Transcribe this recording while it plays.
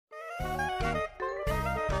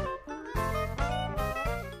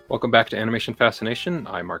Welcome back to Animation Fascination.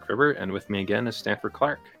 I'm Mark Ribber, and with me again is Stanford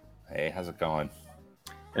Clark. Hey, how's it going?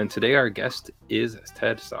 And today our guest is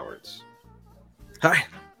Ted Sowards. Hi.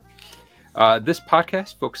 This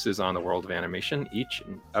podcast focuses on the world of animation. Each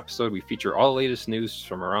episode, we feature all the latest news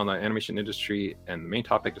from around the animation industry and the main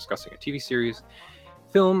topic discussing a TV series,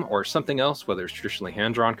 film, or something else, whether it's traditionally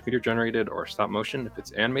hand-drawn, computer-generated, or stop-motion. If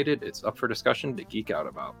it's animated, it's up for discussion to geek out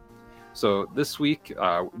about. So this week,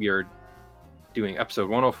 we are doing episode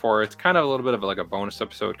 104. It's kind of a little bit of like a bonus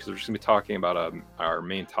episode because we're just going to be talking about our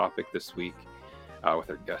main topic this week with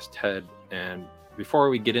our guest Ted. And before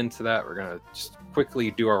we get into that, we're going to just quickly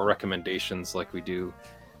do our recommendations like we do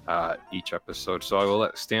each episode. So I will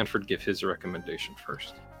let Stanford give his recommendation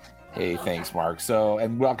first. Hey, thanks, Mark.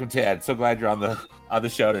 And welcome, Ted. So glad you're on the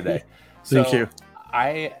show today. Thank you.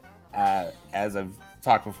 I, as I've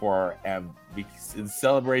talked before, am in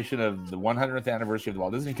celebration of the 100th anniversary of the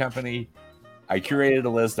Walt Disney Company. I curated a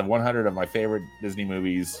list of 100 of my favorite Disney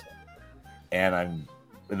movies, and I'm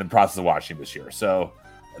in the process of watching this year. So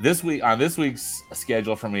this week's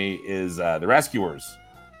schedule for me is The Rescuers,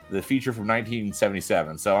 the feature from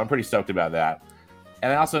 1977. So I'm pretty stoked about that.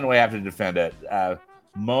 And I also know I have to defend it.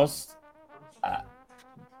 Most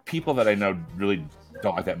people that I know really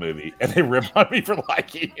don't like that movie, and they rip on me for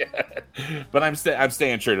liking it. But I'm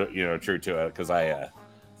staying true to it because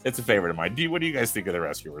it's a favorite of mine. What do you guys think of The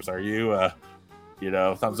Rescuers? Are you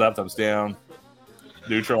thumbs up, thumbs down,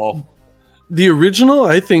 neutral? The original,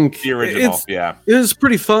 I think. The original, yeah. It was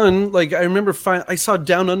pretty fun. Like, I remember I saw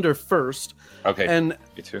Down Under first. Okay. And,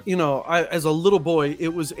 Me too. As a little boy,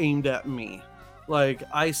 it was aimed at me. Like,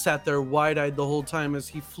 I sat there wide-eyed the whole time as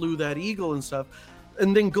he flew that eagle and stuff.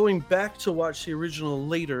 And then going back to watch the original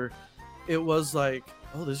later, it was like,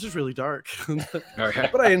 oh, this is really dark. Okay.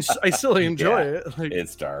 But I still enjoy it. Like,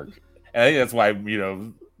 it's dark. And I think that's why,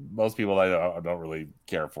 most people I know don't really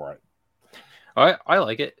care for it. I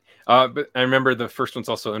like it. But I remember the first one's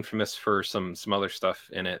also infamous for some other stuff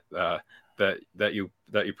in it that you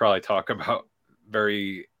probably talk about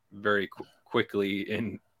very, very quickly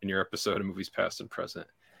in your episode of Movies Past and Present.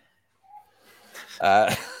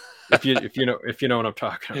 If you know what I'm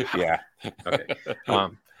talking about. Yeah. Okay.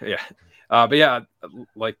 Yeah. But yeah,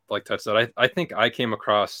 like Ted said, I think I came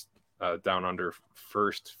across Down Under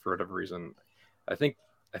first for whatever reason. I think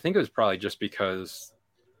it was probably just because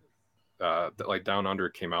like Down Under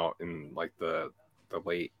came out in like the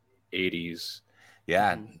late 80s.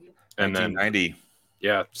 Yeah. And 1990. Then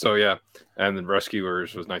yeah, so yeah, and then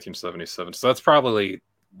Rescuers was 1977. So that's probably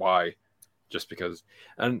why, just because.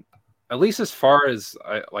 And at least as far as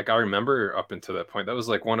I remember up until that point, that was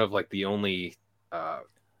like one of like the only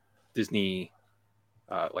Disney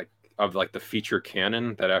the feature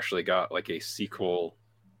canon that actually got like a sequel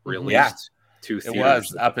released to theaters. It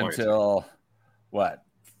was up until what?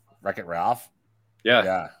 Wreck-It Ralph?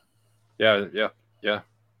 Yeah.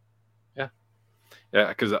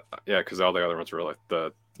 Because all the other ones were like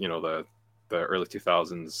the early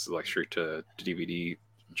 2000s, like straight to DVD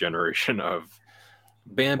generation of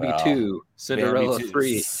Bambi 2, Cinderella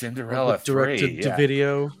 3, Cinderella 3, directed to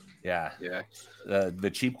video. Yeah.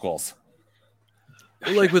 The cheapquels.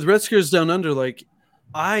 Like with Rescuers Down Under, like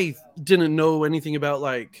I didn't know anything about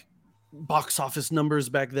like box office numbers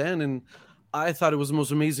back then, and I thought it was the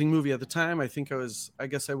most amazing movie at the time. I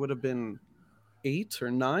guess I would have been 8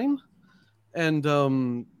 or 9, and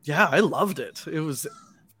I loved it. It was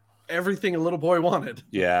everything a little boy wanted.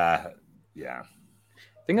 Yeah. I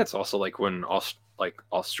think that's also like when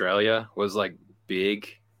Australia was like big,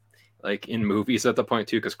 like in movies at the point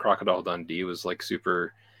too, because Crocodile Dundee was like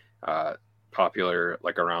super popular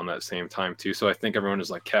like around that same time too. So I think everyone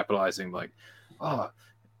is like capitalizing like, oh,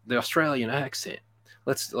 the Australian accent.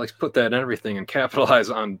 Let's put that in everything and capitalize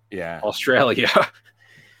on Australia,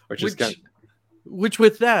 which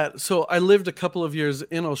with that. So I lived a couple of years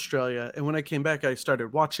in Australia, and when I came back, I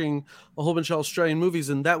started watching a whole bunch of Australian movies,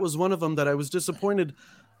 and that was one of them that I was disappointed.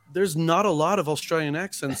 There's not a lot of Australian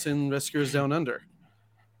accents in Rescuers Down Under.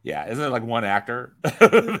 Yeah, isn't it like one actor?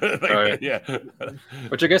 Yeah,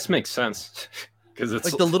 which I guess makes sense because it's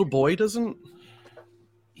like the little boy doesn't.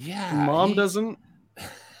 Yeah, the mom doesn't.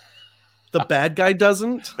 The bad guy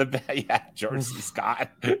doesn't. George C. Scott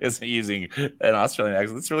isn't using an Australian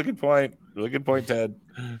accent. That's a really good point. Really good point, Ted.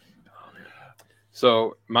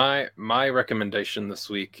 So my recommendation this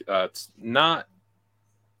week, it's not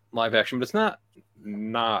live action, but it's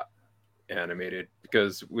not animated,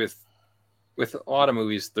 because with a lot of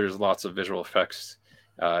movies, there's lots of visual effects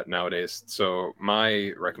nowadays. So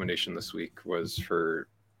my recommendation this week was for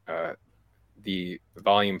the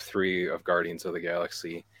Volume 3 of Guardians of the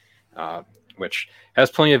Galaxy, which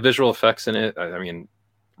has plenty of visual effects in it. I mean,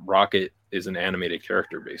 Rocket is an animated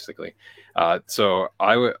character basically. So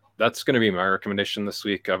that's going to be my recommendation this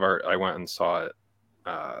week. I went and saw it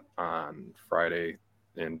on Friday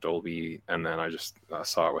in Dolby, and then I just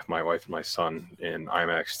saw it with my wife and my son in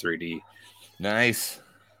IMAX 3D. Nice.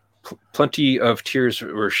 Plenty of tears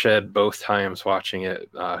were shed both times watching it.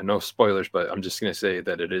 No spoilers, but I'm just going to say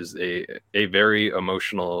that it is a very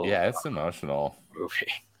emotional. Yeah, it's emotional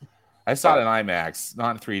movie. I saw it in IMAX,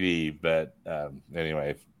 not in 3D, but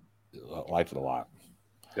anyway, liked it a lot.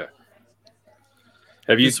 Yeah.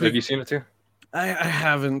 Have you seen it too? I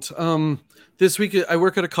haven't. This week I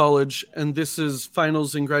work at a college, and this is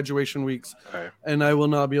finals and graduation weeks, and I will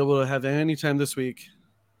not be able to have any time this week.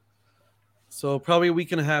 So probably a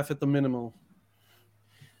week and a half at the minimal.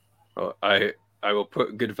 Well, I will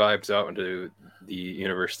put good vibes out into the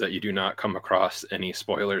universe that you do not come across any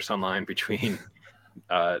spoilers online between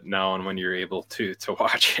now and when you're able to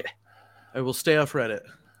watch it. I will stay off Reddit.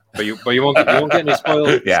 But you won't get any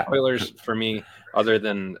spoilers for me other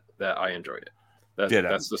than that I enjoyed it.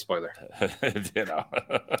 That's the spoiler.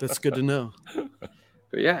 That's good to know.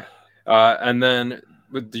 But yeah. And then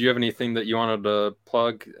do you have anything that you wanted to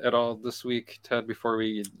plug at all this week, Ted, before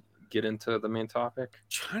we get into the main topic?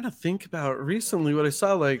 Trying to think about recently what I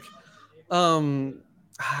saw. Like,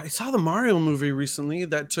 I saw the Mario movie recently.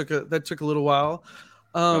 That took a little while.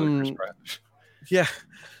 Yeah.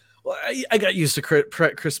 Well, I got used to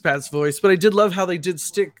Chris Pratt's voice, but I did love how they did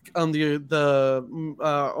stick on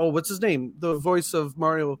what's his name? The voice of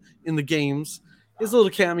Mario in the games. His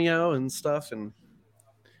little cameo and stuff, and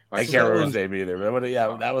I can't remember his name either.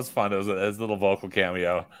 But that was fun. It was his little vocal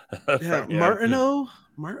cameo. Yeah,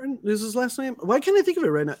 Martin is his last name. Why can't I think of it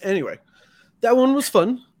right now? Anyway, that one was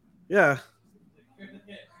fun. Yeah.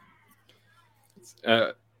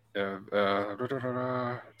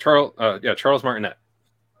 Charles Martinet.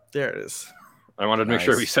 There it is. I wanted to make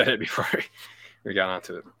sure we said it before we got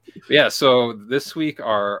onto it. But yeah, so this week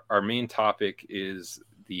our main topic is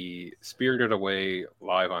the Spirited Away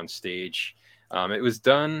live on stage. It was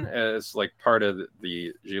done as like part of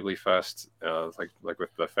the Ghibli Fest, like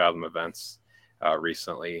with the Fathom events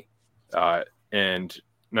recently. And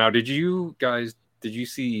now, did you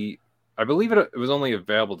see? I believe it was only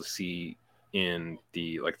available to see in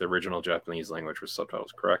the original Japanese language with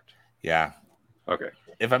subtitles, correct? Yeah. Okay.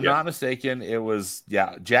 If I'm not mistaken, it was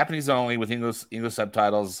Japanese only with English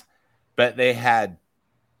subtitles, but they had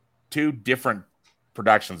two different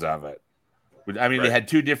productions of it. I mean, They had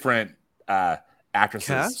two different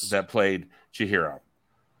actresses that played Chihiro.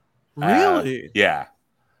 Really? Yeah.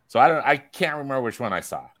 So I can't remember which one I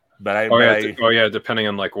saw, but depending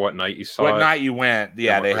on like what night you saw. What night you went?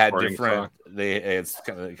 Yeah, they had different. It's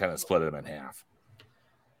kind of split them in half.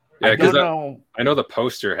 Yeah, because I know the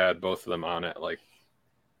poster had both of them on it, like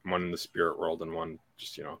one in the spirit world and one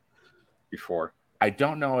just before. I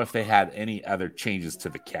don't know if they had any other changes to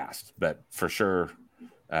the cast, but for sure,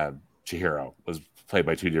 Chihiro was played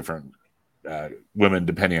by two different women,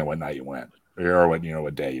 depending on what night you went or what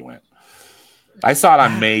day you went. I saw it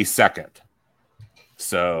on May 2nd.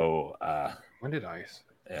 So when did I?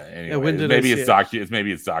 Anyway, maybe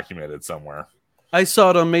it's documented somewhere. I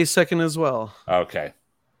saw it on May 2nd as well. Okay.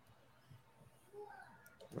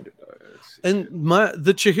 And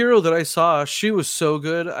the Chihiro that I saw, she was so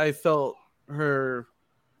good. I felt her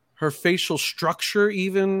facial structure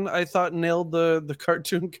even, I thought, nailed the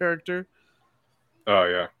cartoon character. Oh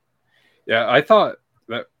yeah. I thought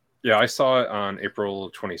that. Yeah, I saw it on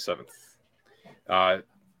April 27th.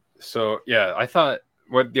 So yeah, I thought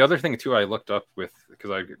the other thing too I looked up because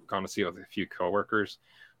I'd gone to see it with a few coworkers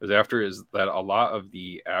was that a lot of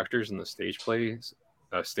the actors in the stage play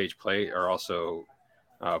are also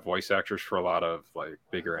voice actors for a lot of like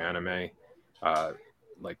bigger anime,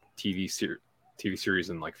 like TV series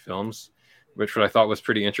and like films, which what I thought was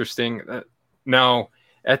pretty interesting. Now,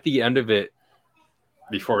 at the end of it,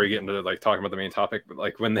 before we get into like talking about the main topic, but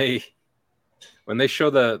like when they show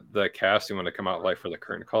the casting when they come out live for the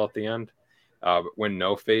curtain call at the end, when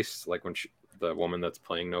No Face, like when the woman that's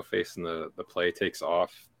playing No Face in the play takes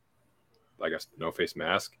off, I guess, No Face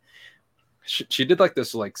mask. She did like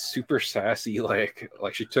this like super sassy like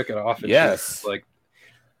she took it off and yes, like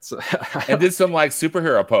and did some like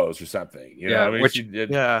superhero pose or something. She did.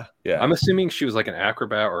 Yeah. I'm assuming she was like an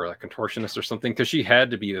acrobat or a contortionist or something because she had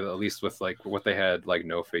to be at least with like what they had like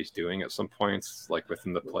No Face doing at some points like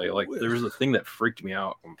within the play. Like there was a thing that freaked me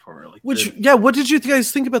out when we were like, what did you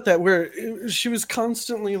guys think about that? Where she was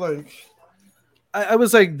constantly like. I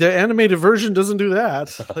was like, the animated version doesn't do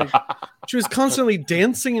that. Like, she was constantly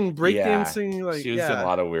dancing and breakdancing. Yeah, like, she was doing a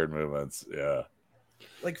lot of weird movements. Yeah,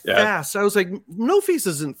 fast. I was like, No Face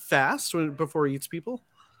isn't fast before he eats people.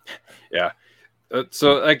 Yeah.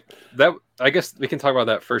 So like that, I guess we can talk about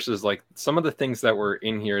that first. Is like some of the things that were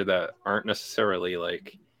in here that aren't necessarily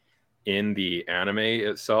like in the anime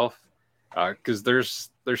itself, because there's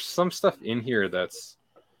some stuff in here that's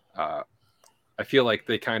uh, I feel like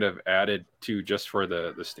they kind of added to just for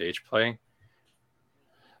the stage play.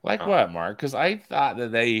 Like Um, what, Mark? Because I thought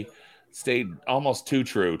that they stayed almost too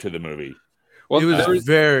true to the movie. It well, was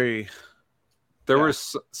very there Yeah.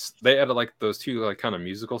 was they added like those two like kind of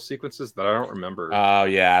musical sequences that I don't remember. Oh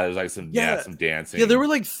yeah, there's like some yeah some dancing. yeah. There were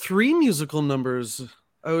like 3 musical numbers.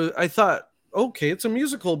 I thought, okay, it's a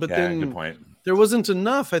musical, but Yeah, good then point. there wasn't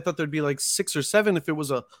enough. I thought there'd be like 6 or 7 if it was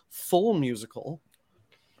a full musical.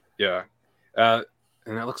 Yeah. Uh,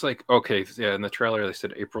 and it looks like okay, yeah. In the trailer, they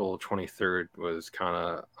said April 23rd was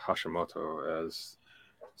Kana Hashimoto as,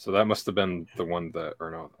 so that must have been the one that, or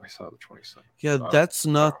no, I saw the 22nd. Yeah, Uh, that's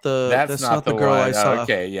not the That's not the girl one. I saw.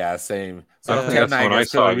 Okay, yeah, same. I So don't think Yeah. Ted that's and the I one I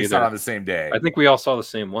guess saw clearly we saw it either. on the same day. I think we all saw the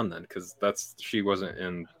same one then, because that's she wasn't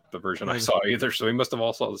in the version I Right. saw either. So we must have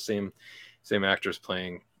all saw the same actress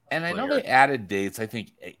playing. And I know playing they added dates. I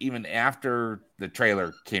think even after the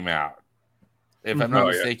trailer came out. If I'm Mhm. not Oh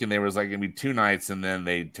yeah, mistaken, there was like gonna be 2 nights, and then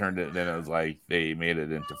they turned it. Then it was like they made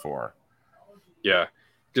it into 4. yeah,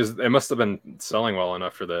 because it must have been selling well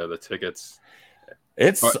enough for the tickets.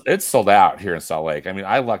 It's But it's sold out here in Salt Lake. I mean,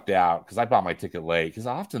 I lucked out because I bought my ticket late. Because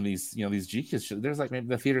often these G Kids there's like maybe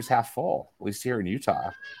the theater's half full, at least here in Utah,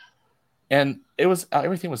 and it was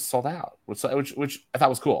everything was sold out, which I thought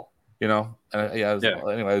was cool. Yeah. yeah,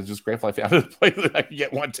 Anyway, I was just grateful I found a place that I could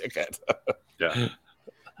get one ticket. yeah.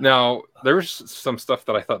 Now there was some stuff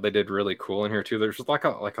that I thought they did really cool in here too. There's like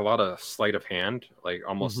a lot of sleight of hand, like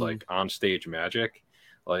almost Mhm. like on stage magic.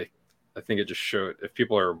 Like I think it just showed, if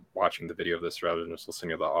people are watching the video of this rather than just listening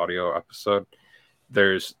to the audio episode,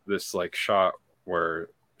 there's this like shot where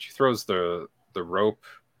she throws the rope,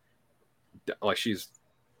 like she's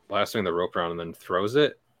lassoing the rope around and then throws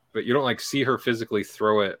it, but you don't like see her physically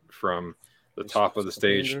throw it from the top of the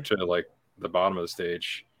stage to like the bottom of the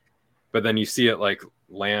stage, but then you see it like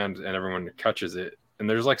land and everyone catches it. And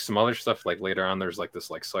there's like some other stuff like later on. There's like this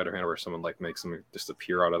like sleight of hand where someone like makes them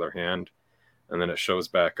disappear out of their hand, and then it shows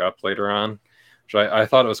back up later on. Which I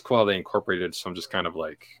thought it was cool how they incorporated some just kind of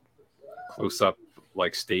like close up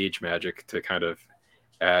like stage magic to kind of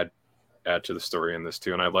add to the story in this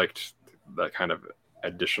too. And I liked that kind of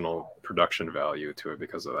additional production value to it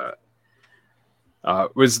because of that.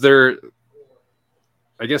 Was there,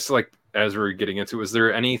 I guess, like as we're getting into, was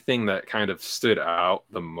there anything that kind of stood out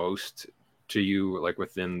the most to you, like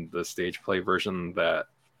within the stage play version? That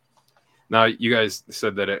now you guys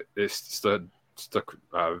said that it stuck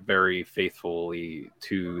very faithfully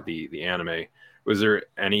to the anime. Was there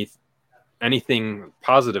anything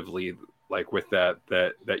positively like with that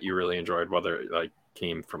you really enjoyed, whether it like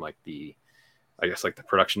came from like the, I guess, like the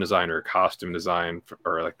production design or costume design,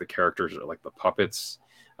 or like the characters or like the puppets?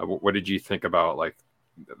 What did you think about like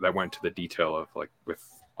that went to the detail of like with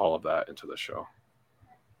all of that into the show?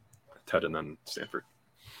 Ted and then Stanford.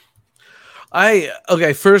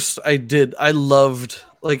 First I loved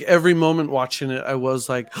like every moment watching it. I was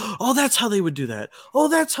like, oh, that's how they would do that. Oh,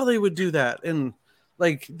 that's how they would do that. And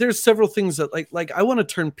like there's several things that like I want to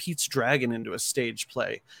turn Pete's Dragon into a stage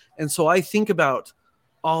play. And so I think about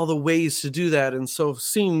all the ways to do that. And so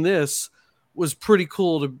seeing this was pretty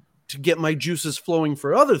cool to get my juices flowing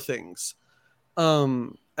for other things.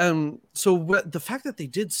 And so the fact that they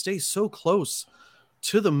did stay so close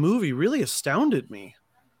to the movie really astounded me.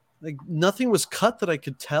 Like nothing was cut that I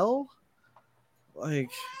could tell. Like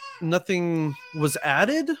nothing was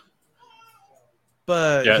added.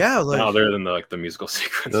 But yeah, like other than the, like the musical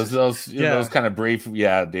sequences. Those kind of brief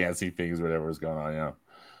dancing things, whatever was going on. Yeah.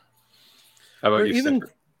 How about or you, even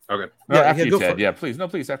Stanford? Okay. No, Yeah, after you, go Ted. for it. Yeah, please. No,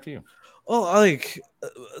 please, after you. Oh, like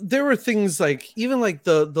there were things like even like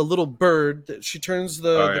the little bird that she turns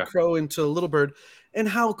the crow into a little bird, and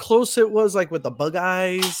how close it was, like with the bug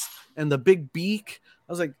eyes and the big beak.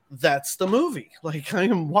 I was like, that's the movie. Like I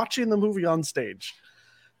am watching the movie on stage.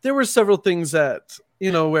 There were several things that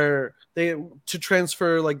where they to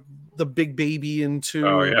transfer like the big baby into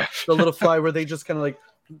the little fly, where they just kind of like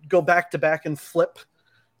go back to back and flip.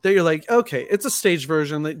 That you're like, okay, it's a stage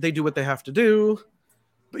version. They do what they have to do.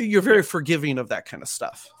 But you're very forgiving of that kind of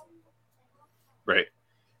stuff. Right.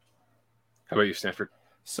 How about you, Stanford?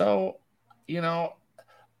 So,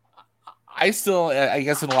 I still, I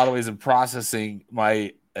guess, in a lot of ways, am processing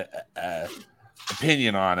my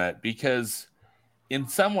opinion on it, because in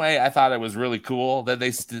some way I thought it was really cool that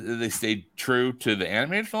they stayed true to the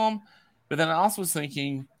animated film. But then I also was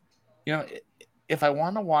thinking, if I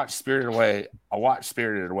want to watch Spirited Away, I'll watch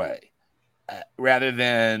Spirited Away. rather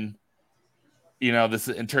than this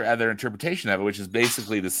other interpretation of it, which is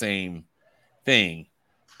basically the same thing.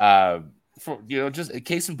 For just a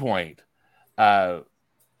case in point,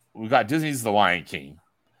 we've got Disney's The Lion King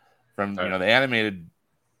from the animated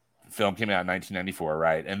film came out in 1994,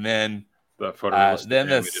 right? And then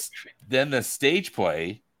then the stage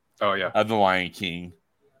play of The Lion King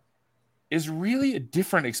is really a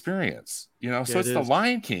different experience, so it's The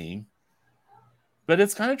Lion King, but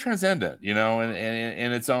it's kind of transcendent, in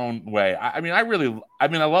its own way. I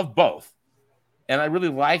love both. And I really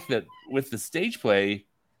like that with the stage play,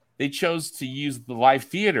 they chose to use the live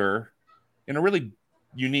theater in a really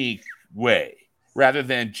unique way, rather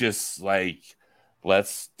than just like,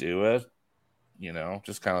 let's do it,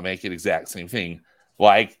 just kind of make it exact same thing.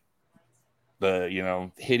 Like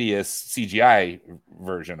the, hideous CGI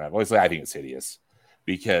version of it. Obviously, I think it's hideous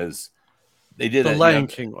because they did the Lion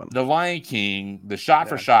King one. The Lion King, the shot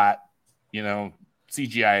for shot,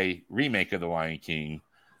 CGI remake of The Lion King.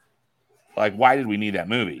 Like, why did we need that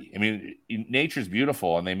movie? I mean, nature's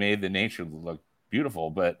beautiful, and they made the nature look beautiful,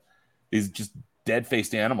 but these just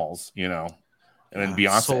dead-faced animals, and then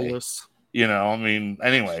Beyonce, soulless.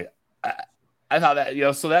 Anyway, I thought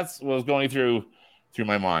that, so that's what was going through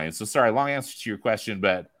my mind. So sorry, long answer to your question,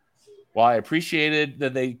 but while I appreciated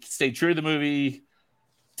that they stayed true to the movie,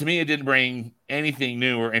 to me, it didn't bring anything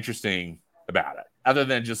new or interesting about it, other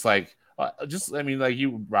than just like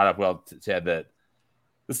you brought up, well, Ted, that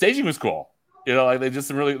the staging was cool. Like they did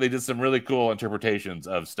some really cool interpretations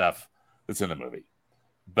of stuff that's in the movie,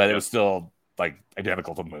 but it was still like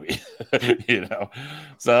identical to the movie,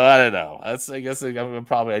 So I don't know. I guess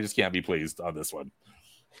I just can't be pleased on this one.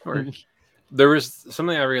 There was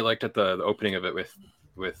something I really liked at the opening of it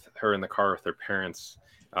with her in the car with her parents,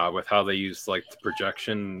 with how they used like the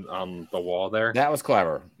projection on the wall there. That was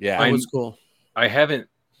clever. Yeah, that was cool. I haven't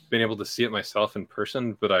been able to see it myself in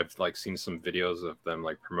person, but I've like seen some videos of them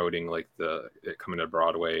like promoting like it coming to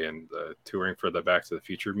Broadway and touring for the Back to the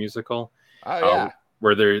Future musical.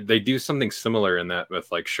 Where they do something similar in that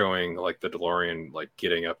with like showing like the DeLorean like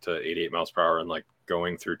getting up to 88 miles per hour and like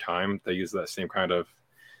going through time. They use that same kind of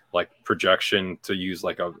like projection to use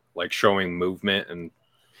like showing movement. And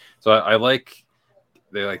so I like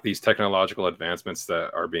these technological advancements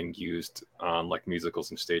that are being used on like musicals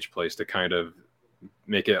and stage plays to kind of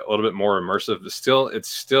make it a little bit more immersive. It's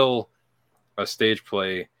still a stage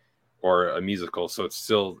play or a musical, so it's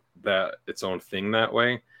still its own thing that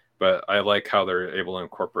way. But I like how they're able to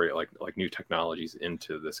incorporate like new technologies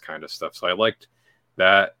into this kind of stuff. So I liked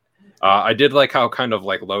that. I did like how kind of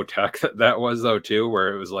like low tech that was though too,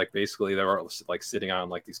 where it was like basically they were like sitting on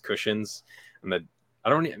like these cushions, and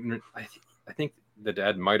I think the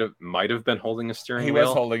dad might have been holding a steering wheel. He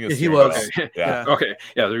was holding a steering wheel. Okay. Yeah. Okay.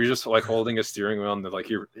 Yeah, they're just like holding a steering wheel, and they're like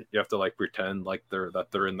you have to like pretend like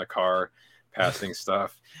they're in the car passing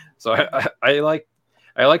stuff. So I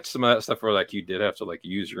liked some of that stuff where like you did have to like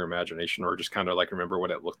use your imagination or just kind of like remember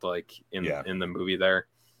what it looked like in the movie there.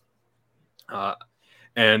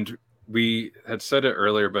 And we had said it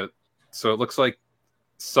earlier, but so it looks like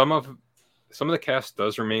some of the cast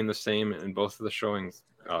does remain the same in both of the showings,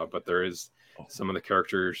 but there is some of the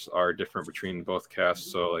characters are different between both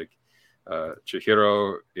casts. So like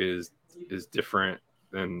Chihiro is different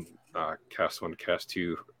than cast 1, cast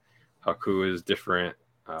 2. Haku is different.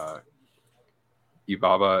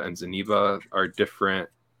 Ibaba and Zeniba are different.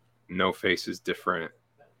 No Face is different.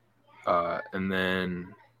 And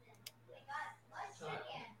then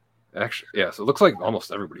actually, yeah, so it looks like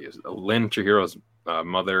almost everybody is. Lin, Chihiro's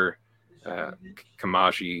mother,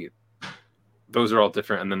 Kamaji, those are all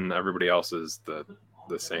different, and then everybody else is the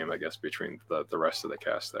same, I guess, between the rest of the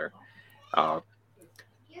cast there.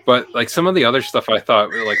 But like some of the other stuff, I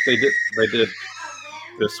thought like they did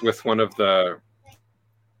this with one of the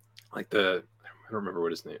I don't remember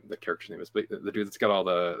what the character's name is, but the dude that's got all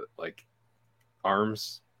the like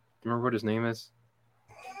arms. Do you remember what his name is?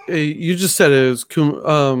 Hey, you just said it was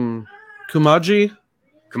Kumaji.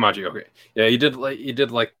 Kumaji, okay. Yeah, he did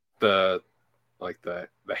like the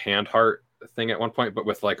hand heart thing at one point, but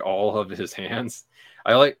with like all of his hands.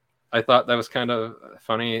 I thought that was kind of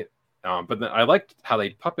funny. But then I liked how they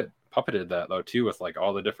puppeted that though too, with like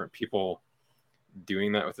all the different people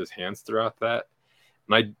doing that with his hands throughout that.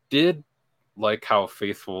 And I did like how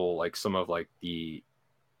faithful like some of like the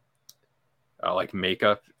like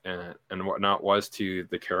makeup and whatnot was to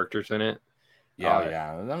the characters in it. Yeah.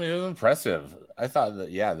 I mean, it was impressive. I thought that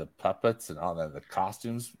the puppets and all that, the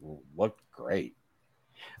costumes looked great.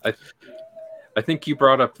 I think you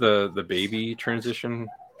brought up the baby transition,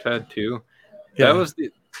 Ted, too. Yeah. That was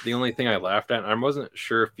the only thing I laughed at. I wasn't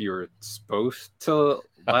sure if you were supposed to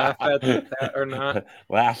laugh at that or not.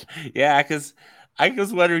 Laugh, yeah, because I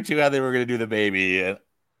was wondering too how they were going to do the baby. And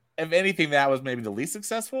if anything, that was maybe the least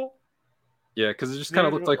successful. Yeah, because it just kind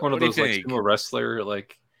of looked like one of What do you those like think? sumo wrestler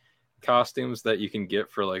like costumes that you can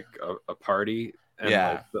get for like a party, and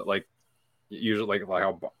Yeah. like usually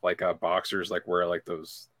like how boxers like wear like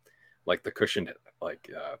those like the cushioned like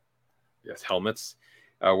yes helmets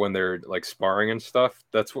when they're like sparring and stuff.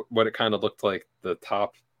 That's what it kind of looked like. The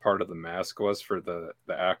top part of the mask was for the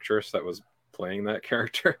actress that was playing that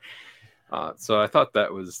character. So I thought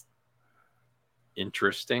that was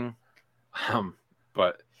interesting. Um,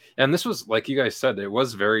 but and this was like you guys said, it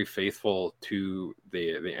was very faithful to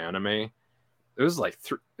the anime. It was like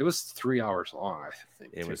it was 3 hours long, I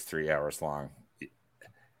think. It was 3 hours long.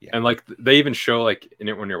 Yeah. And like they even show like in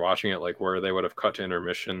it when you're watching it, like where they would have cut to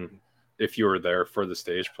intermission if you were there for the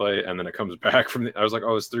stage play, and then it comes back from the. I was like,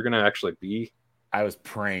 oh, is there gonna actually be? I was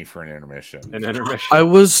praying for an intermission. An intermission. I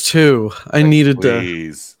was too. I needed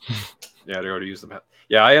please. Yeah, to go to use the bathroom.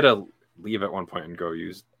 Yeah, I had to leave at one point and go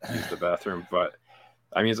use the bathroom, but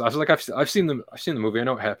I mean, I was like, I've seen the movie. I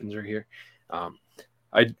know what happens right here.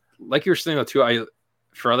 I like you were saying though too. I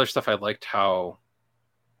for other stuff, I liked how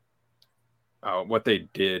what they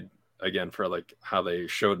did again for like how they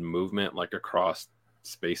showed movement like across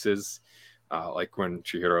spaces, like when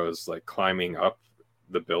Chihiro is like climbing up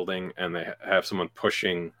the building and they have someone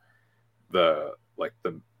pushing the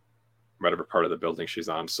whatever part of the building she's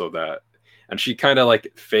on, so that and she kind of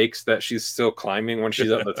like fakes that she's still climbing when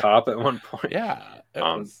she's at the top at one point. Yeah.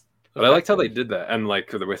 But I liked how they did that, and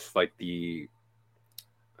like with like the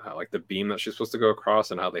beam that she's supposed to go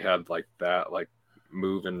across, and how they had like that like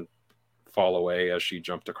move and fall away as she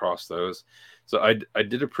jumped across those. So I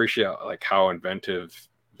did appreciate like how inventive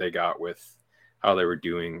they got with how they were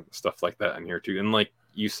doing stuff like that in here too. And like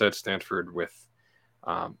you said, Stanford, with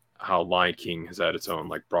how Lion King has had its own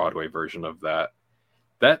like Broadway version of that.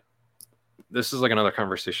 This is like another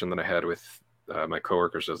conversation that I had with my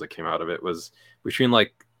coworkers as I came out of it, was between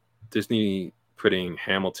like Disney putting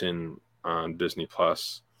Hamilton on Disney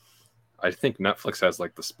Plus. I think Netflix has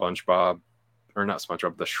like the SpongeBob, or not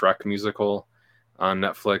SpongeBob, the Shrek musical on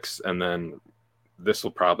Netflix, and then this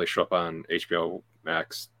will probably show up on HBO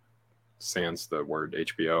Max, sans the word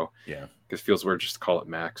HBO. Yeah, because it feels weird just to call it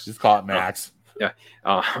Max. Just call it Max.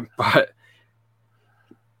 But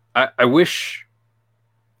I wish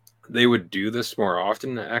they would do this more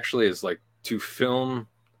often. Actually, is like to film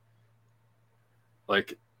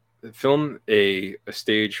a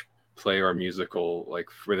stage play or a musical like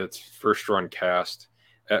with its first run cast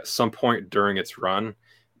at some point during its run,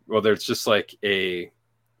 whether it's just like a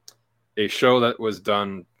show that was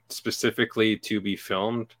done specifically to be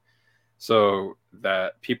filmed, so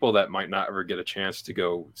that people that might not ever get a chance to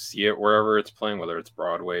go see it wherever it's playing, whether it's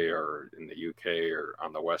Broadway or in the UK or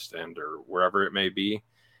on the West End or wherever it may be,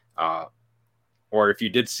 or if you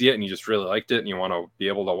did see it and you just really liked it and you want to be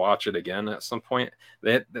able to watch it again at some point,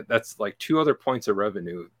 that's like two other points of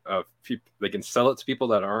revenue of people. They can sell it to people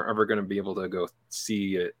that aren't ever going to be able to go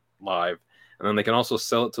see it live, and then they can also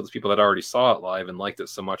sell it to the people that already saw it live and liked it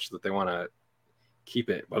so much that they want to keep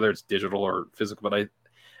it, whether it's digital or physical. But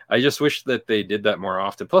I just wish that they did that more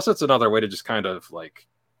often. Plus, it's another way to just kind of like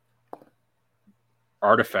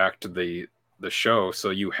artifact the show, so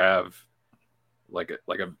you have like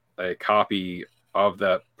a copy of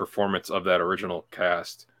that performance of that original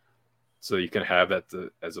cast, so you can have that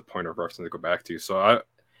as a point of reference to go back to. So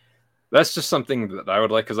that's just something that I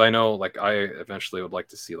would like, because I know like I eventually would like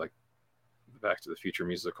to see like the Back to the Future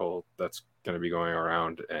musical that's going to be going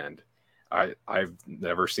around, and I've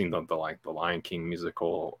never seen the Lion King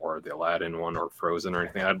musical or the Aladdin one or Frozen or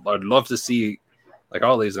anything. I'd love to see like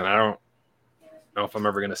all these, and I don't know if I'm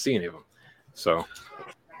ever going to see any of them. So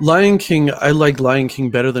Lion King, I like Lion King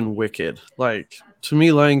better than Wicked. Like, to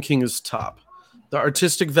me, Lion King is top. The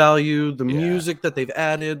artistic value, the music that they've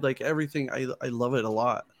added, like everything, I love it a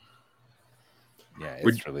lot. Yeah,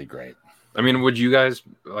 it's really great. I mean, would you guys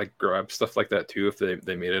like grab stuff like that too if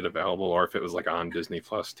they made it available, or if it was like on Disney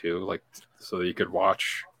Plus too, like so that you could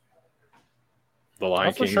watch the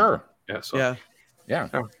Lion King? For sure. Yeah. So yeah.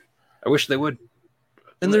 I wish they would.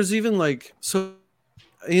 And there's even like, so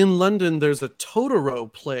in London, there's a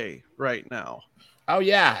Totoro play right now. Oh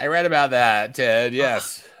yeah, I read about that, Ted.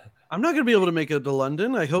 Yes. I'm not gonna be able to make it to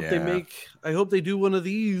London. I hope I hope they do one of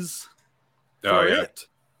these for it.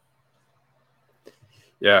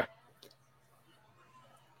 Yeah.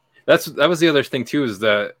 That was the other thing too, is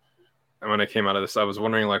that when I came out of this, I was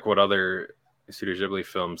wondering like what other Studio Ghibli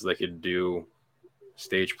films they could do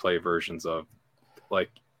stage play versions of.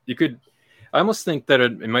 Like I almost think that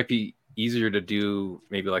it might be easier to do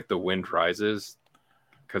maybe like The Wind Rises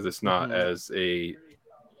because it's not Mhm. as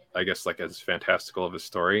I guess like as fantastical of a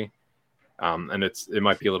story, and it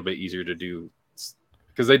might be a little bit easier to do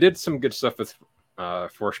because they did some good stuff with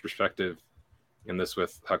forced perspective in this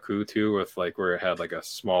with Haku too, with like where it had like a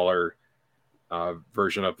smaller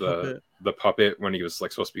version of Puppet. the puppet when he was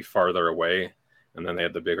like supposed to be farther away, and then they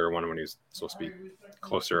had the bigger one when he was supposed to be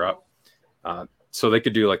closer up. So they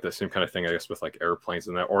could do like the same kind of thing, I guess, with like airplanes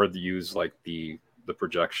and that, or use like the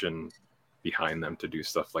projection behind them to do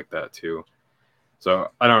stuff like that too. So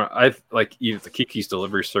I don't know. I like even the Kiki's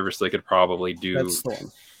delivery service. They could probably do. That's the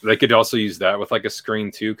one. They could also use that with like a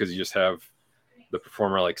screen too, because you just have the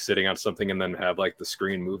performer like sitting on something and then have like the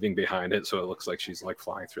screen moving behind it, so it looks like she's like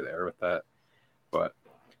flying through the air with that. But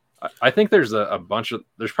I think there's a bunch of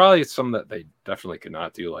there's probably some that they definitely could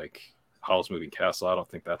not do, like Howl's Moving Castle. I don't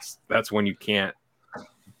think that's one you can't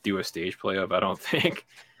do a stage play of. I don't think.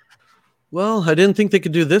 Well, I didn't think they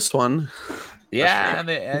could do this one. Yeah, and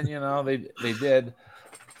they did.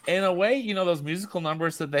 In a way, those musical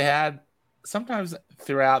numbers that they had, sometimes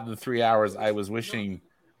throughout the 3 hours, I was wishing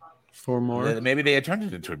For more. that maybe they had turned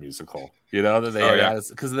it into a musical. That they had,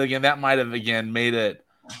 because again, that might have made it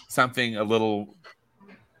something a little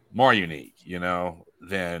more unique,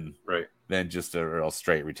 than just a real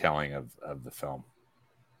straight retelling of the film.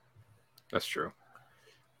 That's true.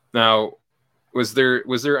 Now, was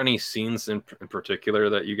there any scenes in particular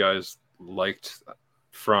that you guys liked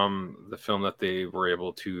from the film that they were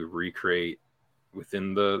able to recreate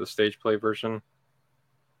within the stage play version?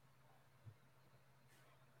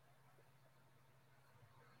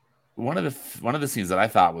 One of the scenes that I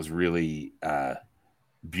thought was really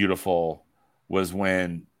beautiful was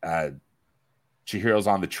when Chihiro's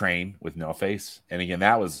on the train with No Face, and again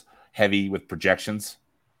that was heavy with projections,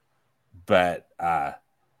 but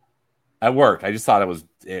it worked. I just thought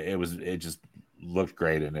it just looked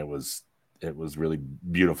great, and it was really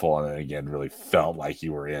beautiful, and again really felt like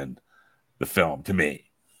you were in the film to me.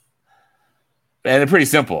 And pretty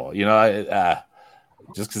simple,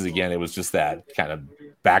 just because again it was just that kind of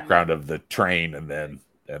background of the train and then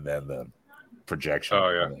the projection.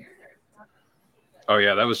 Oh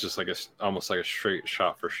yeah, that was just like almost like a straight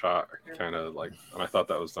shot for shot kind of like, and I thought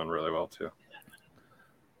that was done really well too.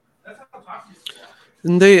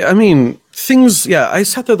 And things, I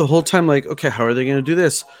sat there the whole time like, okay, how are they going to do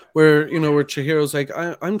this? Where Chihiro's like,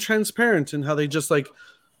 I'm transparent, and how they just like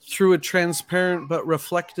threw a transparent but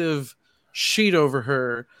reflective sheet over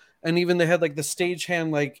her. And even they had like the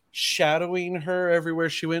stagehand like shadowing her everywhere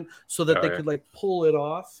she went so that they could like pull it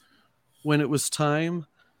off when it was time.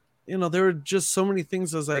 There were just so many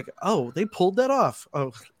things. I was like, oh, they pulled that off.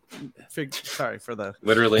 Oh, sorry for the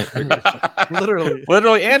literally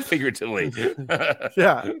and figuratively.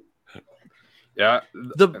 Yeah.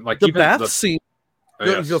 The bath scene.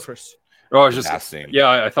 Go first. Oh, I was just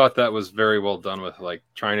I thought that was very well done with like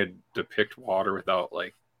trying to depict water without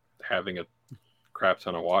like having a crap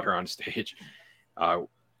ton of water on stage.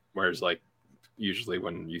 Whereas like usually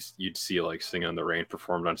when you'd see like Singing in the Rain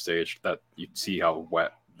performed on stage, that you'd see how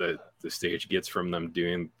wet the stage gets from them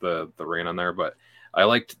doing the rain on there. But I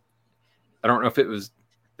don't know if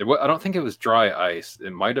I don't think it was dry ice.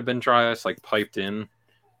 It might have been dry ice, like piped in,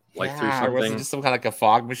 like through something. Or was it just some kind of like a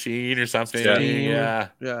fog machine or something? Yeah.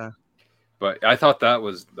 But I thought that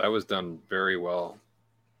was done very well.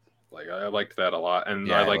 Like I liked that a lot,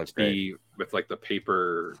 and I liked with like the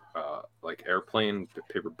paper, like airplane,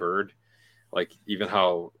 paper bird, like even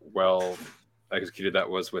how well executed that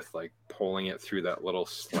was with like pulling it through that little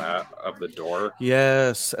slat of the door.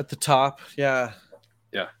 Yes, at the top. Yeah.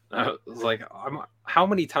 I was like, how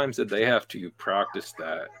many times did they have to practice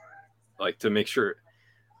that, like to make sure?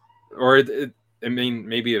 Or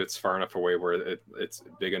maybe it's far enough away where it's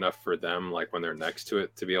big enough for them, like when they're next to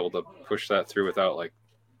it, to be able to push that through without like,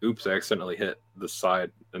 oops, I accidentally hit the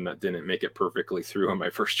side and that didn't make it perfectly through on my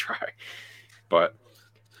first try. But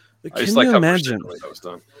I just like how that was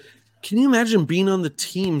done. Can you imagine being on the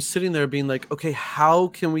team, sitting there being like, okay, how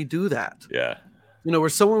can we do that? Yeah. Where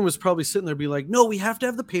someone was probably sitting there being like, no, we have to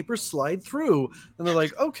have the paper slide through. And they're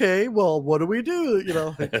like, okay, well, what do we do?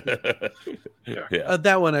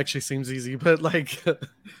 That one actually seems easy, but like, no,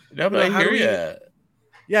 but I hear you.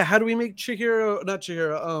 Yeah. How do we make Haku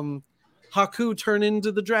turn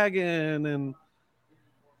into the dragon? And,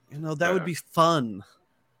 that would be fun.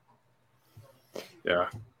 Yeah.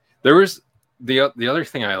 There was the other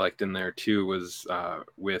thing I liked in there too was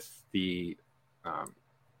with the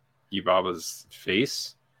Yubaba's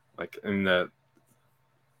face, like in the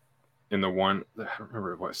one, I don't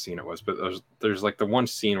remember what scene it was, but there's like the one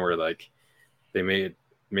scene where like they made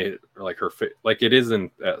like her face, like it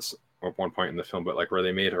isn't at one point in the film, but like where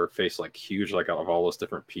they made her face like huge, like out of all those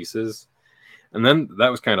different pieces. And then that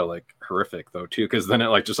was kind of like horrific though too, because then it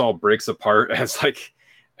like just all breaks apart as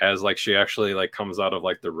like she actually like comes out of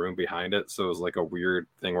like the room behind it. So it was like a weird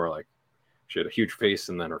thing where like she had a huge face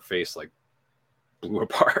and then her face like blew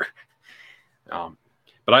apart.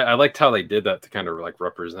 But I liked how they did that to kind of like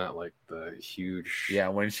represent like the huge. Yeah,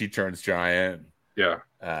 when she turns giant. Yeah.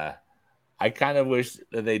 I kind of wish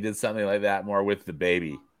that they did something like that more with the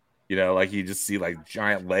baby. You know, like you just see like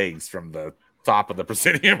giant legs from the top of the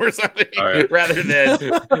proscenium or something, rather than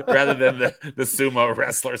the sumo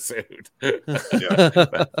wrestler suit. But,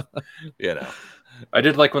 you know, I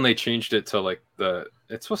did like when they changed it to like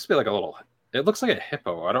it's supposed to be like a little. It looks like a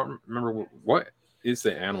hippo. I don't remember what is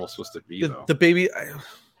the animal supposed to be though. The baby.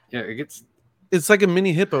 Yeah, it's like a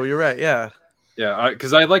mini hippo. You're right. Yeah. Yeah,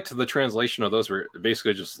 because I liked the translation of those where it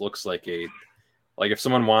basically just looks like if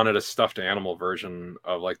someone wanted a stuffed animal version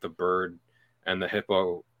of like the bird and the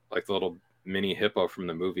hippo, like the little mini hippo from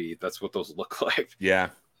the movie, that's what those look like. Yeah.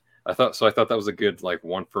 I thought that was a good like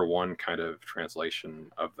 1-for-1 kind of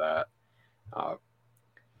translation of that.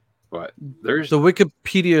 But there's the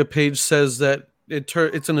Wikipedia page says that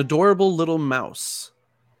it's an adorable little mouse.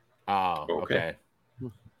 Oh, okay.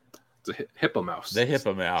 It's a hippo mouse. The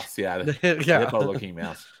hippo mouse, yeah. The hippo-looking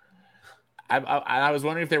mouse. I was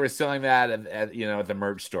wondering if they were selling that at the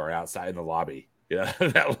merch store outside in the lobby. Yeah,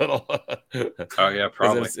 that little. Oh yeah,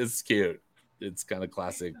 probably. It's cute. It's kind of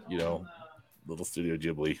classic, little Studio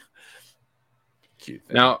Ghibli. Cute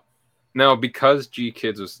thing. Now, because G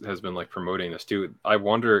Kids has been like promoting this too, I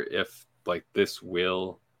wonder if like this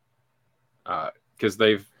will, because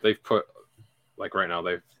they've put like right now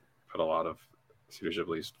they've put a lot of Studio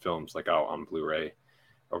Ghibli's films like out on Blu-ray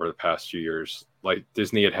over the past few years. Like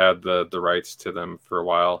Disney had the rights to them for a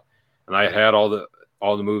while, and I had all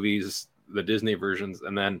the movies, the Disney versions,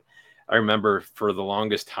 and then I remember for the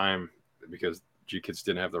longest time because G Kids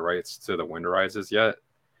didn't have the rights to the Wind Rises yet,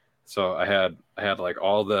 so I had like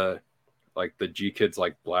all the G Kids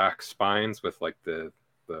like black spines with like the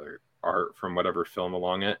art from whatever film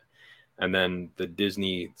along it. And then the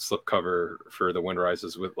Disney slipcover for the Wind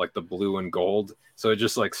Rises with like the blue and gold. So it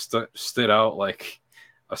just like stood out like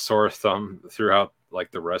a sore thumb throughout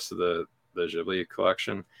like the rest of the Ghibli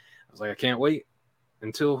collection. I was like, I can't wait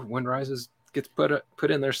until Wind Rises gets put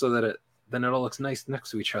in there so that it all looks nice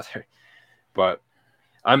next to each other. But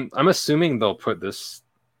I'm assuming they'll put this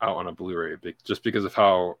out on a Blu-ray just because of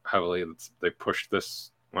how heavily they pushed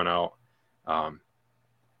this one out.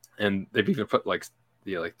 And they've even put like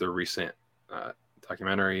the recent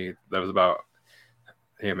documentary that was about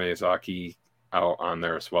Hayao Miyazaki out on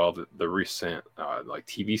there as well. The recent like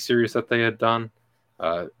TV series that they had done,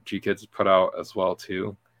 G Kids put out as well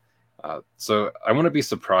too. So I wouldn't be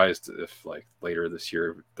surprised if like later this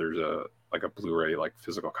year there's a Blu-ray like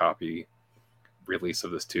physical copy release of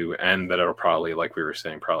this too, and that it'll probably, like we were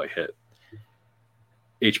saying, probably hit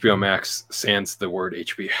HBO Max sans the word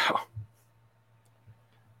HBO.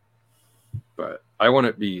 But I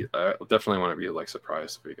definitely wouldn't be like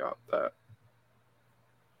surprised if we got that.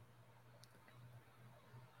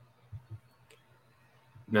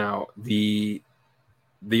 Now the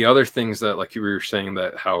other things that like you were saying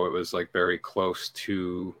that how it was like very close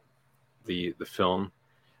to the film,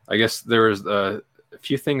 I guess there was a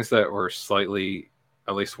few things that were slightly,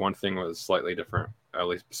 at least one thing was slightly different, at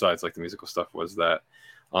least besides like the musical stuff, was that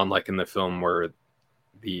unlike in the film where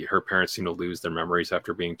her parents seem to lose their memories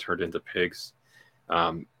after being turned into pigs,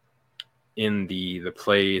 in the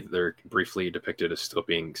play they're briefly depicted as still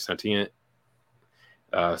being sentient.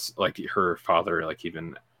 Like her father like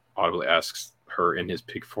even audibly asks her in his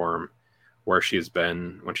pig form where she has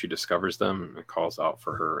been when she discovers them and calls out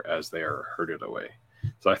for her as they are herded away.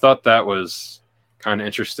 So I thought that was kind of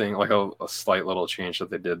interesting, like a slight little change that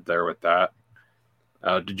they did there with that.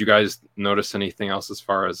 Did you guys notice anything else as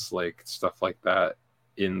far as like stuff like that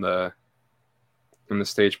in the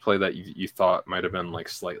stage play that you thought might have been like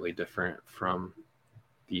slightly different from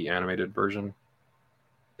the animated version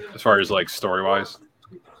as far as like story wise?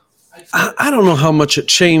 I don't know how much it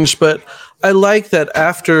changed, but I like that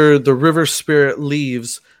after the river spirit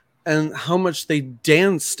leaves and how much they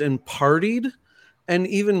danced and partied, and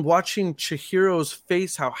even watching Chihiro's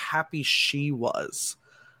face, how happy she was.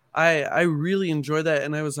 I really enjoyed that,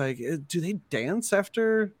 and I was like, do they dance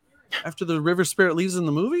after the river spirit leaves in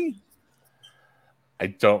the movie? I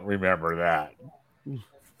don't remember that,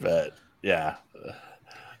 but yeah,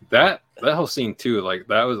 that whole scene too, like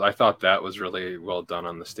I thought that was really well done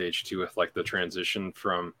on the stage too, with like the transition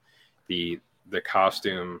from the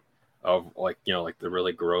costume of like like the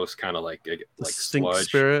really gross kind of like stink sludge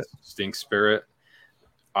spirit, stink spirit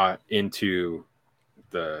into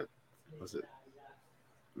the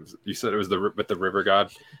you said it was the river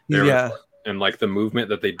god there Yeah. and like the movement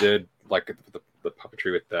that they did, like the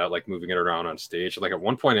puppetry with that, like moving it around on stage. Like at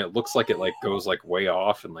one point, it looks like it like goes like way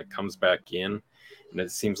off and like comes back in, and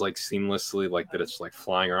it seems like seamlessly like that it's like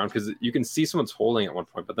flying around because you can see someone's holding it at one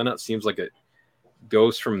point, but then it seems like it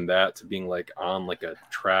goes from that to being like on like a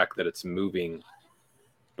track that it's moving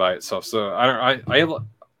by itself. So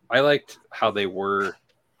I liked how they were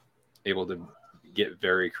able to get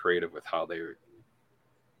very creative with how they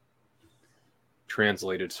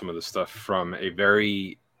translated some of the stuff from a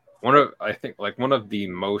very I think like one of the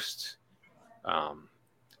most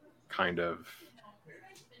kind of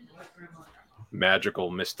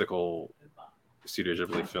magical, mystical Studio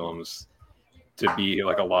Ghibli films to be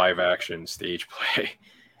like a live action stage play.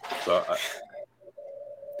 So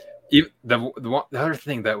the other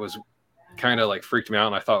thing that was kind of like freaked me out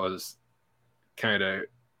and I thought was kind of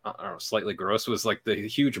I don't know, slightly gross was like the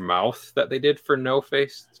huge mouth that they did for No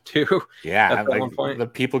Face too. Yeah, at like one point. the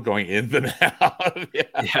people going in the mouth.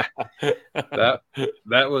 Yeah.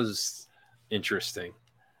 That was interesting.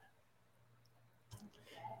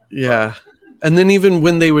 Yeah. And then even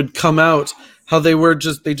when they would come out, how they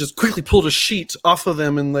just quickly pulled a sheet off of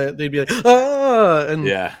them and they'd be like, ah, and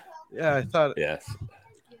yeah, I thought yes,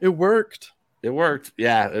 it worked. it worked.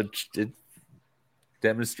 Yeah, it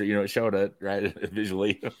demonstrated, it showed it right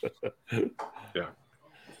visually. Yeah.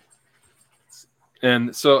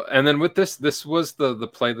 And then with this was the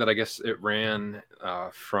play that I guess it ran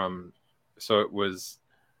from, so it was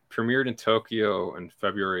premiered in Tokyo in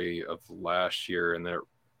February of last year, and then it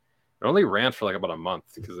only ran for like about a month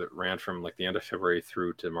because it ran from like the end of February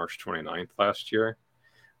through to March 29th last year,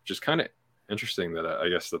 which is kind of interesting that I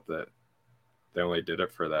guess that they only did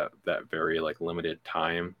it for that very like limited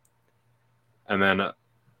time. And then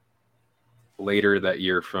later that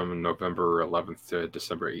year, from November 11th to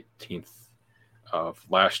December 18th of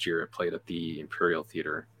last year, it played at the Imperial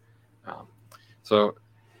Theater. So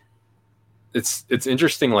it's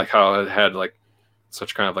interesting like how it had like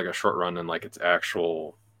such kind of like a short run and like its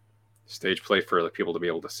actual stage play for like people to be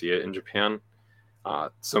able to see it in Japan.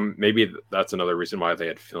 So maybe that's another reason why they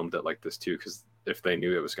had filmed it like this too, because if they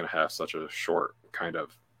knew it was going to have such a short kind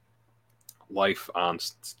of life on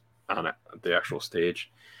the actual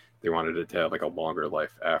stage, they wanted it to have like a longer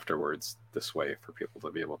life afterwards this way for people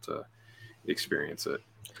to be able to experience it.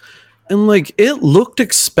 And like it looked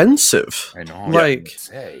expensive. I know. Like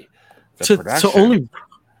say to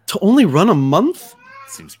only run a month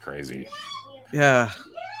seems crazy. Yeah.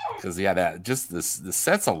 Because that just the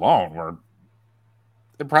sets alone were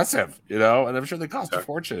impressive, and I'm sure they cost a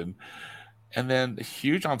fortune. And then a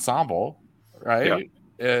huge ensemble, right?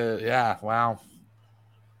 Yeah. Wow.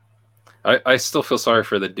 I still feel sorry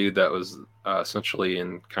for the dude that was essentially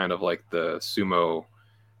in kind of like the sumo.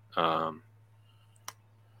 I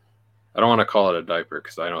don't want to call it a diaper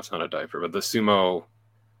because I know it's not a diaper, but the sumo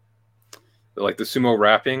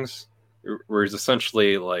wrappings, where he's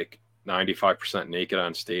essentially like 95% naked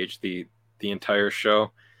on stage the entire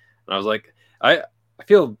show. And I was like, I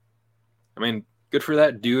feel, good for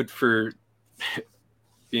that dude for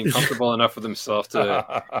being comfortable enough with himself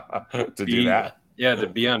to do that. Yeah, to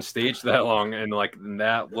be on stage that long and like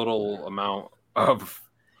that little amount of.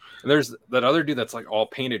 And there's that other dude that's like all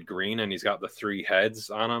painted green and he's got the 3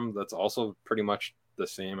 heads on him. That's also pretty much the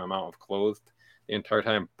same amount of clothed the entire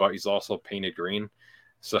time, but he's also painted green.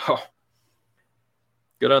 So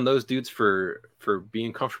good on those dudes for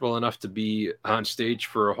being comfortable enough to be on stage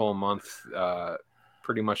for a whole month,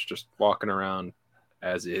 pretty much just walking around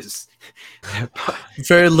as is.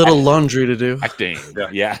 Very little laundry to do. Acting.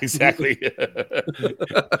 Yeah, exactly.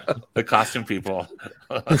 The costume people.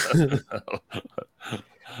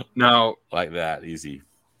 Now, like that, easy.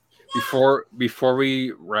 Before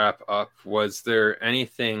we wrap up, was there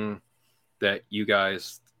anything that you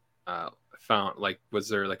guys found? Like, was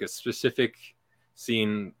there like a specific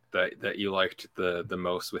scene that you liked the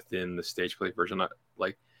most within the stage play version?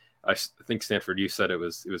 Like, I think Stanford, you said it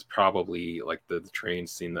was probably like the train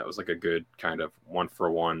scene that was like a good kind of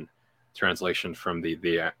 1-for-1 translation from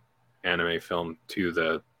the anime film to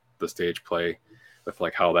the stage play with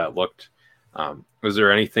like how that looked. Was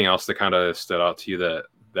there anything else that kind of stood out to you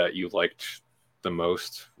that you liked the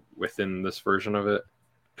most within this version of it?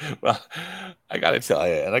 Well, I gotta tell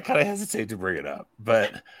you, and I kind of hesitate to bring it up,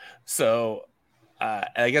 but so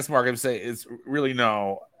I guess Mark, I'm saying it's really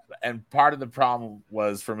no. And part of the problem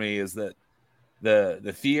was for me is that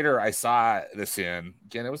the theater I saw this in,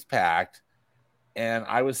 again, it was packed, and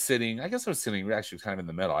I was sitting actually kind of in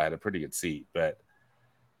the middle. I had a pretty good seat, but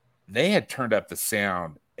they had turned up the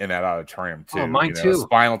sound in that auditorium too. Oh, mine you know, too.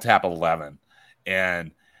 Spinal Tap 11,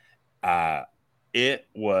 and it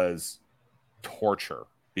was torture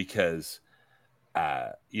because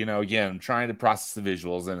you know, again, trying to process the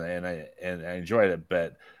visuals and I enjoyed it,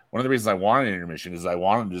 but one of the reasons I wanted an intermission is I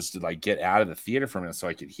wanted just to like get out of the theater for a minute so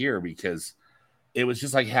I could hear, because it was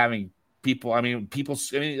just like having people. I mean,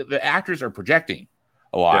 the actors are projecting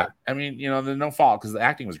a lot. Yeah. I mean, you know, there's no fault because the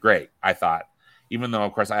acting was great, I thought, even though,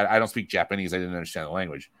 of course, I don't speak Japanese. I didn't understand the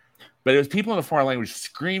language, but it was people in the foreign language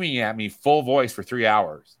screaming at me full voice for 3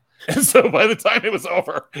 hours. And so by the time it was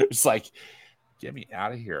over, it's like, get me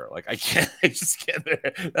out of here. Like, I just can't.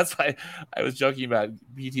 That's why I was joking about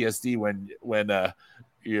PTSD when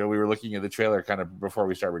you know, we were looking at the trailer kind of before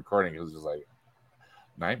we started recording. It was just like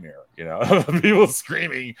nightmare, you know, people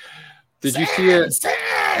screaming. Did you see it?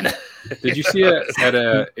 Stan! Did you see it at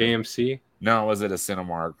a AMC? No, was it a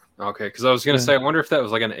Cinemark? Okay, because I was gonna say, I wonder if that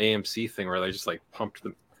was like an AMC thing where they just like pumped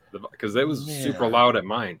the because it was super loud at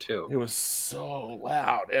mine too. It was so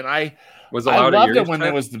loud, and I loved it when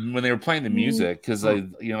when they were playing the music, because I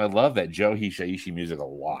love that Joe Hisaishi music a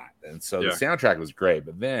lot, and so the soundtrack was great.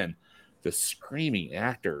 But then the screaming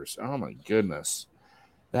actors, oh my goodness,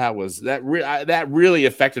 that really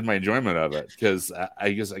affected my enjoyment of it, because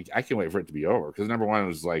I guess I can't wait for it to be over, because number one, it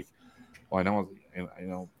was like, well, I know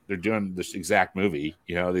they're doing this exact movie,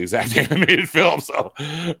 you know, the exact animated film, so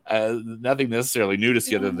nothing necessarily new to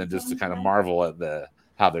see other than just to kind of marvel at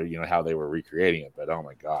how they were recreating it. But oh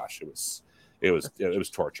my gosh, it was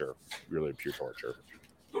torture, really pure torture.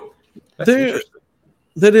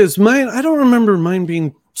 That is mine. I don't remember mine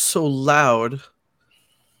being so loud,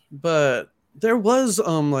 but there was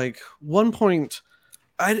like one point,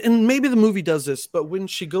 and maybe the movie does this, but when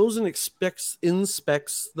she goes and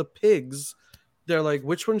inspects the pigs, they're like,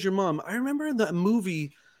 which one's your mom? I remember in that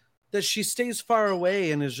movie that she stays far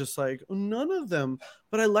away and is just like, none of them.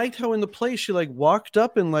 But I liked how in the play she like walked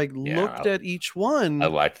up and like looked at each one. I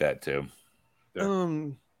like that too. Yeah.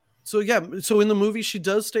 So in the movie she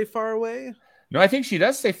does stay far away. No, I think she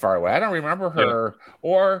does stay far away. I don't remember her,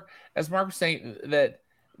 or as Mark was saying, that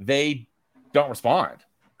they don't respond,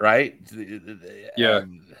 right? Yeah.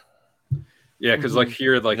 Yeah, because like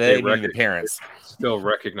here, like they the parents still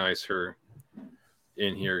recognize her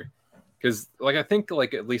in here, because like I think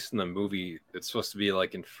like at least in the movie it's supposed to be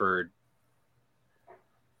like inferred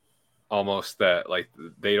almost that like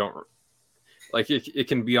they don't like it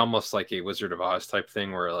can be almost like a Wizard of Oz type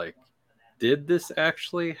thing where like, did this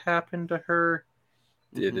actually happen to her?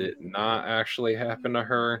 Did it not actually happen to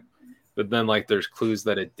her? But then like there's clues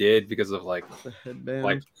that it did because of like the headband,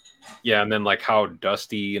 like and then like how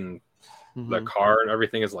dusty and the car and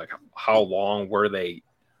everything is, like how long were they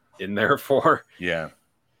in there for? Yeah.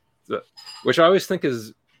 So, which I always think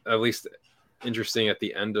is at least interesting at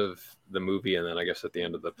the end of the movie, and then I guess at the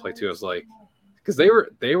end of the play too, is like, because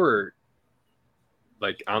they were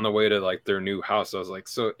like on the way to like their new house. I was like,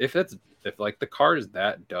 so if like the car is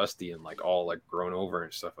that dusty and like all like grown over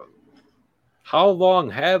and stuff, how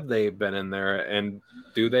long have they been in there, and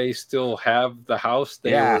do they still have the house?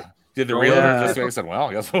 Did the realtor just make said, well,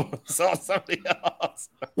 I guess we'll sell somebody else?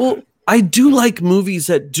 Well, I do like movies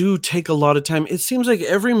that do take a lot of time. It seems like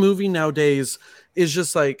every movie nowadays is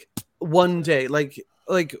just like one day. Like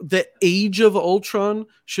the Age of Ultron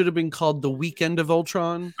should have been called The Weekend of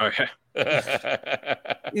Ultron. Okay.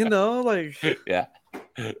 You know, like yeah,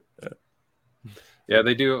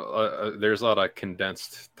 they do. There's a lot of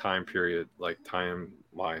condensed time period, like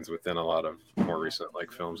timelines within a lot of more recent like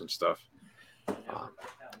films and stuff.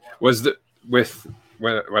 Was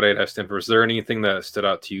what I had asked him, was there anything that stood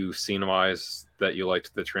out to you scene wise that you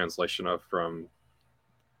liked the translation of from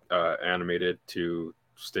animated to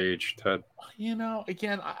stage, Ted? You know,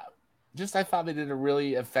 again, I thought they did a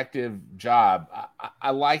really effective job.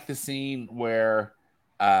 I like the scene where,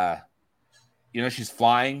 she's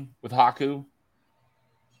flying with Haku.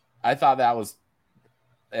 I thought that was,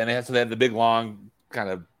 and they had the big long kind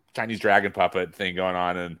of Chinese dragon puppet thing going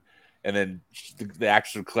on, and then the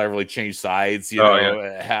actors cleverly changed sides,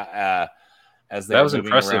 as they were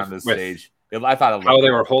moving around the stage. I thought how they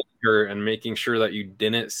were holding her and making sure that you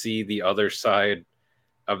didn't see the other side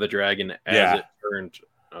of the dragon as it turned.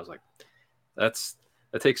 I was like, that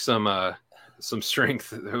takes some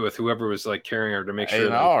strength with whoever was like carrying her to make sure.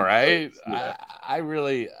 Right? I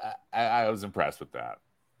was impressed with that.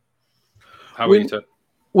 How about you, Ted?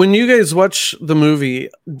 When you guys watch the movie,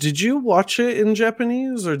 did you watch it in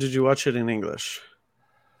Japanese or did you watch it in English?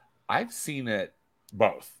 I've seen it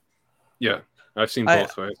both. Yeah, I've seen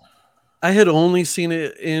both ways. I had only seen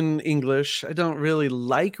it in English. I don't really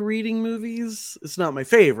like reading movies. It's not my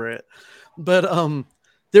favorite. But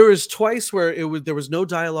there was twice where there was no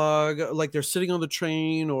dialogue, like they're sitting on the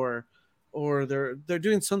train or they're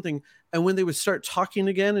doing something, and when they would start talking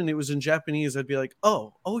again and it was in Japanese, I'd be like,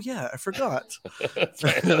 oh yeah, I forgot.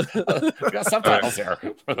 We got subtitles here.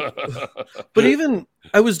 But even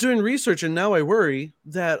I was doing research, and now I worry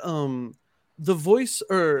that the voice,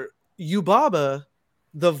 or Yubaba,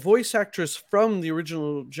 the voice actress from the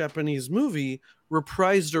original Japanese movie,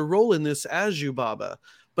 reprised a role in this as Yubaba.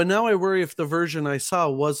 But now I worry if the version I saw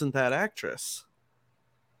wasn't that actress.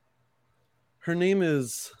 Her name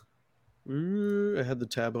is... I had the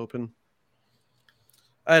tab open.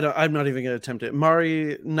 I'm not even going to attempt it.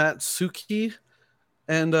 Mari Natsuki.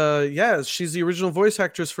 And yeah, she's the original voice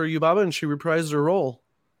actress for Yubaba, and she reprised her role.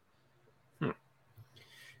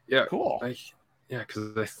 Yeah, cool. Yeah,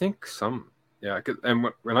 because I think and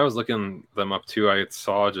when I was looking them up too, I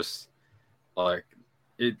saw just like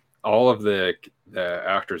it. All of the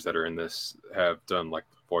actors that are in this have done like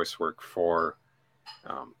voice work for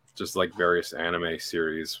just like various anime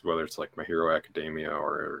series, whether it's like My Hero Academia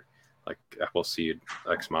or like Appleseed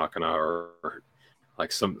Ex Machina or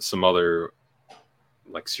like some other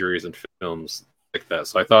like series and films like that.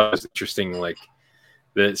 So I thought it was interesting, like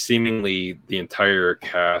that seemingly the entire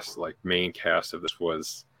cast, like main cast of this,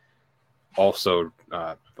 was also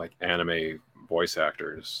like anime voice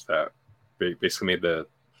actors that basically made the.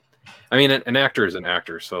 I mean, an actor is an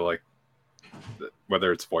actor, so like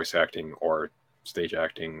whether it's voice acting or stage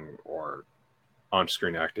acting or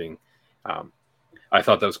on-screen acting, I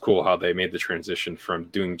thought that was cool how they made the transition from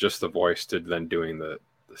doing just the voice to then doing the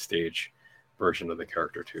stage version of the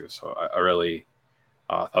character too. So I really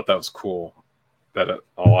thought that was cool that a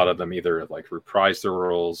lot of them either like reprised their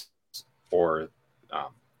roles or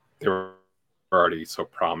they were already so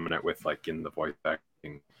prominent with like in the voice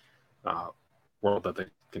acting world that they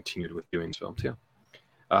continued with doing film too.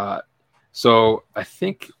 So I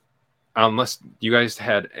think, unless you guys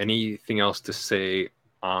had anything else to say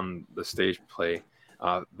on the stage play,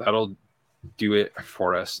 that'll do it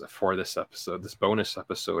for us for this episode, this bonus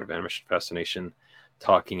episode of Animation Fascination,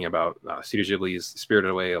 talking about Studio Ghibli's Spirited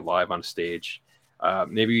Away live on stage.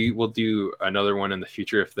 Maybe we'll do another one in the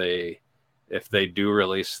future if they do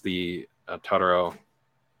release the Totoro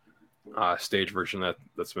stage version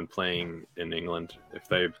that's been playing in England. If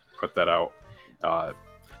they put that out, BAG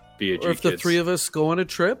or if the Kids. three of us go on a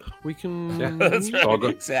trip, we can. Yeah, that's right.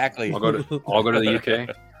 Exactly. I'll go to the UK.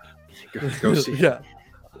 Go see. Yeah.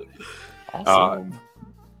 Awesome.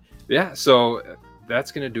 Yeah. So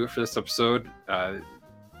that's gonna do it for this episode.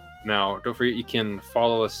 Now, don't forget you can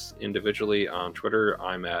follow us individually on Twitter.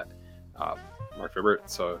 I'm at Mark Vibbert.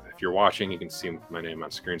 So if you're watching, you can see my name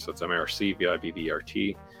on screen. So it's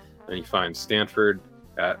MARCVIBBRT. And you find Stanford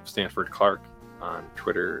at Stanford Clark on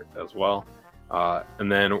Twitter as well.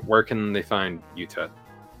 And then where can they find you, Ted?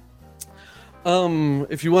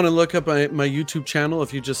 If you want to look up my YouTube channel,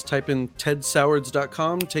 if you just type in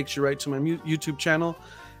tedsowards.com, takes you right to my YouTube channel.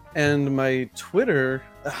 And my Twitter,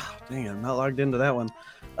 dang it, I'm not logged into that one.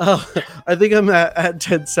 I think I'm at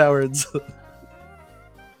Ted Sowards.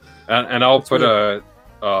 And I'll put a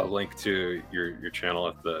link to your channel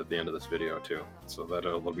at the end of this video too, so that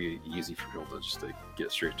it'll be easy for people to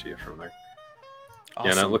get straight to you from there. Awesome.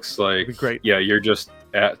 Yeah, and it looks like great. Yeah, you're just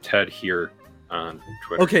at Ted here on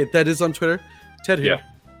Twitter. Okay, that is on Twitter. Ted here.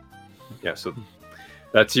 Yeah. So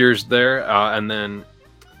that's yours there, and then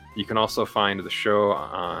you can also find the show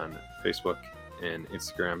on Facebook and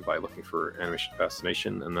Instagram by looking for Animation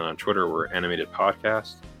Fascination, and then on Twitter we're Animated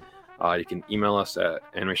Podcast. You can email us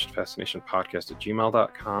at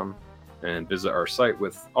animationfascinationpodcast@gmail.com and visit our site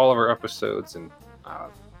with all of our episodes and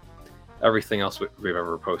everything else we've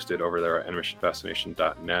ever posted over there at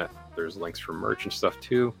animationfascination.net. There's links for merch and stuff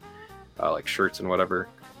too, like shirts and whatever.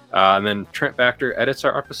 And then Trent Baxter edits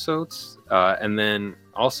our episodes. And then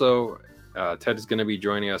also Ted is going to be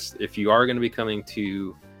joining us if you are going to be coming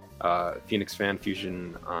to Phoenix Fan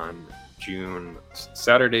Fusion on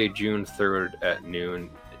Saturday, June 3rd at noon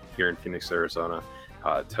here in Phoenix, Arizona.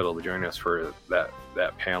 Ted will be joining us for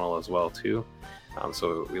that panel as well too.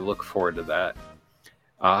 So we look forward to that.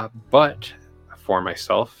 But for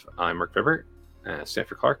myself, I'm Mark Vibbert,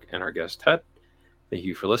 Stanford Clark, and our guest Ted. Thank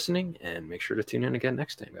you for listening, and make sure to tune in again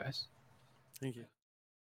next time, guys. Thank you.